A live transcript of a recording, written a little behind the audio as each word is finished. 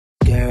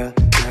girl,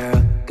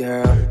 girl,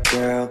 girl,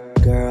 girl,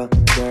 girl,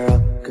 girl,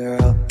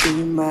 girl, be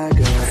my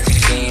girl.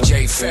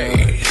 DJ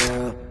Fade.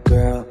 Girl,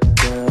 girl,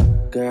 girl,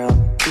 girl,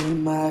 be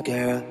my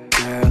girl,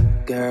 girl,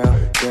 girl,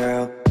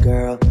 girl,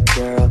 girl,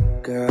 girl,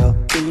 girl,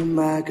 be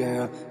my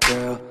girl,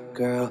 girl,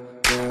 girl,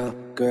 girl,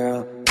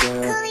 girl,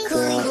 girl,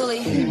 girl,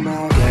 be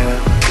my girl,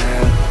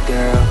 girl,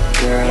 girl,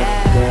 girl,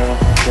 girl,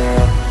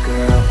 girl,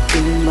 girl,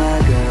 be my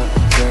girl,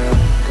 girl,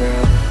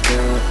 girl,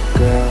 girl,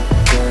 girl,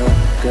 girl,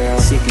 girl,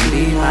 she can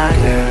be my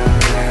girl,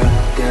 girl,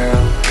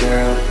 girl,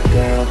 girl,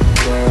 girl,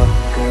 girl,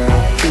 girl,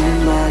 be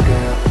my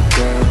girl,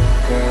 girl,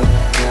 girl,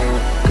 girl,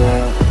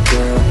 girl,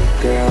 girl,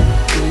 girl,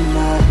 be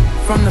my.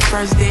 From the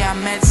first day I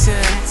met you,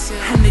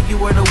 I knew you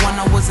were the one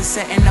I wasn't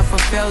setting up for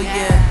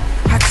failure.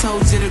 I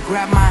told you to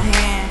grab my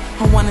hand,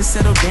 I wanna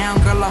settle down,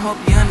 girl, I hope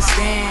you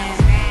understand.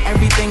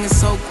 Everything is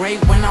so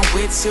great when I'm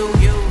with you.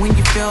 When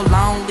you feel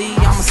lonely,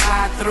 I'ma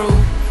slide through.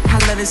 I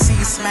let her see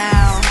you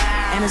smile,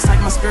 and it's like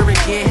my spirit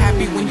get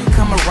happy when you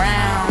come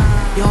around.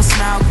 Your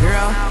smile,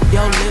 girl,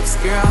 your lips,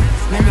 girl,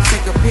 let me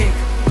take a pic,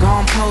 go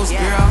on pose,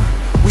 girl.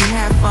 We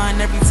have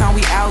fun every time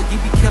we out, you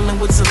be killing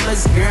with your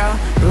looks, girl,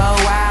 blow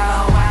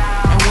out.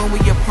 And when we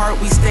apart,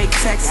 we stay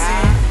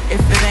texting. If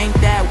it ain't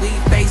that, we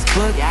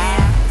Facebooking,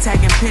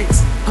 tagging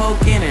pics,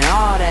 poking and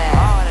all that.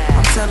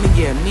 I'm telling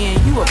you, me and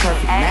you a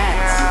perfect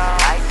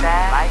match. Like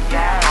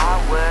that,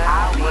 I would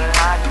be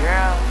my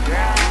girl, you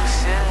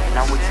should.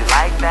 Now would you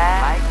like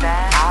that?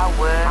 I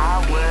would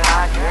be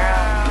my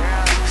girl,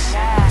 you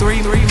should.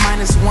 3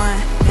 minus 1,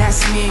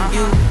 that's me and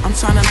you. I'm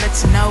tryna let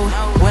you know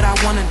what I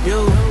wanna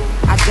do.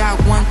 I got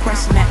one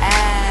question to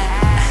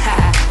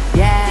ask.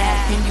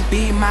 Yeah, can you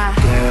be my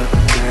girl,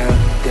 girl,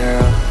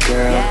 girl,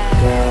 girl,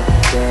 girl,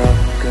 girl,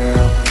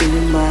 girl, be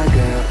my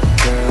girl,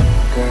 girl,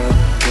 girl,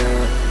 girl,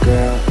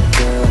 girl,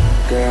 girl,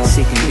 girl,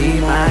 she can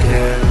be my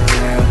girl,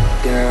 girl,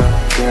 girl,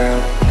 girl,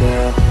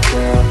 girl,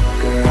 girl,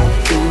 girl,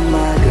 be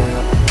my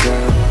girl,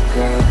 girl,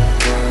 girl,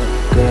 girl,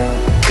 girl,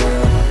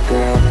 girl,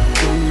 girl,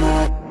 be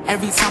my.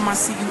 Every time I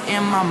see you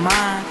in my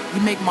mind,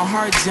 you make my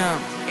heart jump.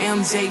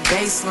 MJ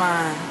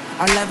baseline.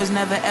 Our love is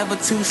never ever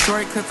too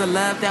short, cause the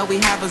love that we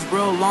have is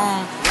real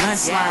long.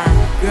 Lunchline,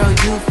 girl,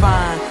 you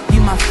fine,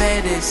 you my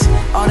fetish.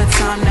 All the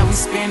time that we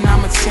spend,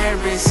 I'ma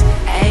cherish.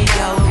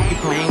 Ayo, you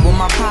playing with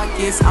my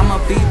pockets,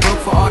 I'ma be broke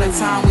for all the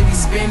time we be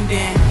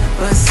spending.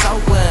 But so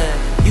what?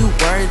 You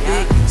worth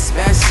it, you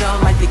special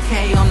like the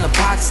K on the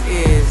box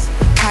is.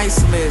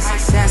 Priceless,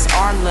 that's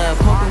our love.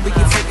 Hoping we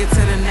can take it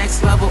to the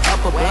next level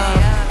up above.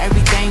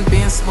 Everything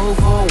been smooth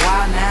for a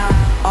while now.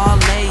 All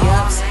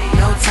layups,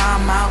 no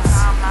timeouts.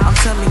 I'm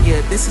telling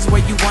you, this is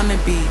where you wanna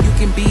be. You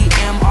can be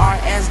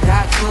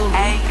Cooley.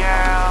 Hey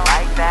girl,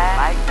 like that,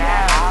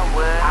 I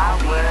would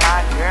be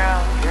my girl,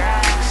 you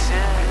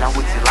should. Now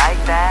would you like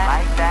that?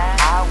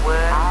 I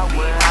would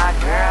be my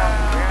girl,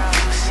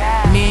 you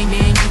should. Me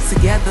and you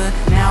together,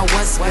 now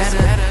what's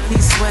better?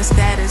 Please swear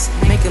status,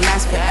 make it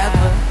last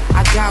forever.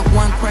 I got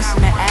one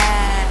question to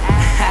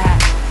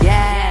ask.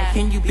 Yeah,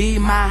 can you be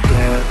my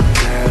girl,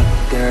 girl,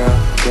 girl,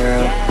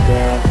 girl,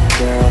 girl,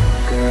 girl,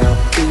 girl,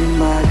 be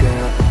my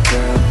girl,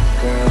 girl,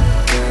 girl,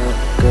 girl,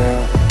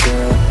 girl,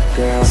 girl,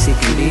 girl, she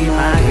can be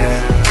my girl,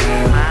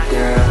 girl,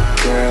 girl,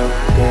 girl,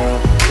 girl,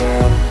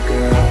 girl,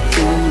 girl,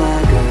 be my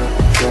girl,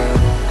 girl,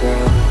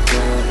 girl,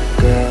 girl,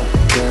 girl,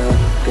 girl,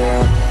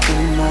 girl, be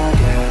my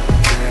girl,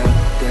 girl,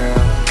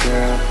 girl,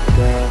 girl,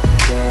 girl,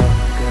 girl,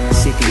 girl,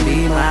 she can be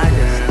my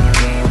girl,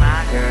 girl,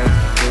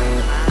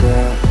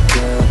 girl,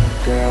 girl,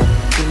 girl,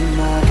 be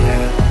my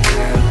girl,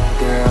 girl,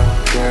 girl,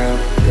 girl,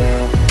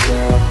 girl,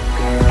 girl,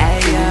 girl,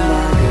 Ayo.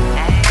 girl,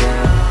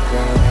 girl,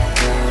 girl,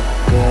 girl,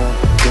 girl,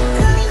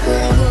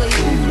 girl,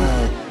 be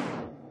my.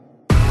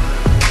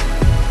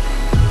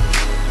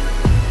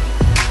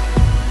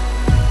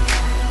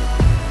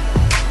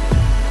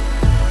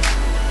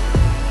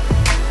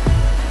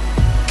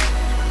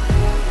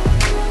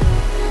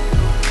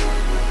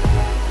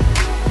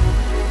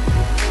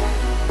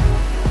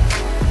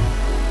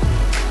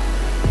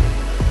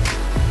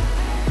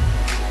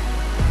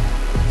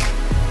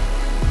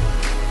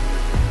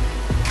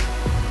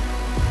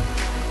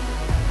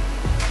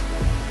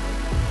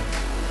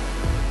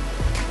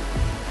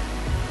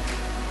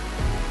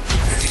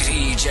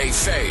 DJ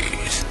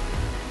Fade.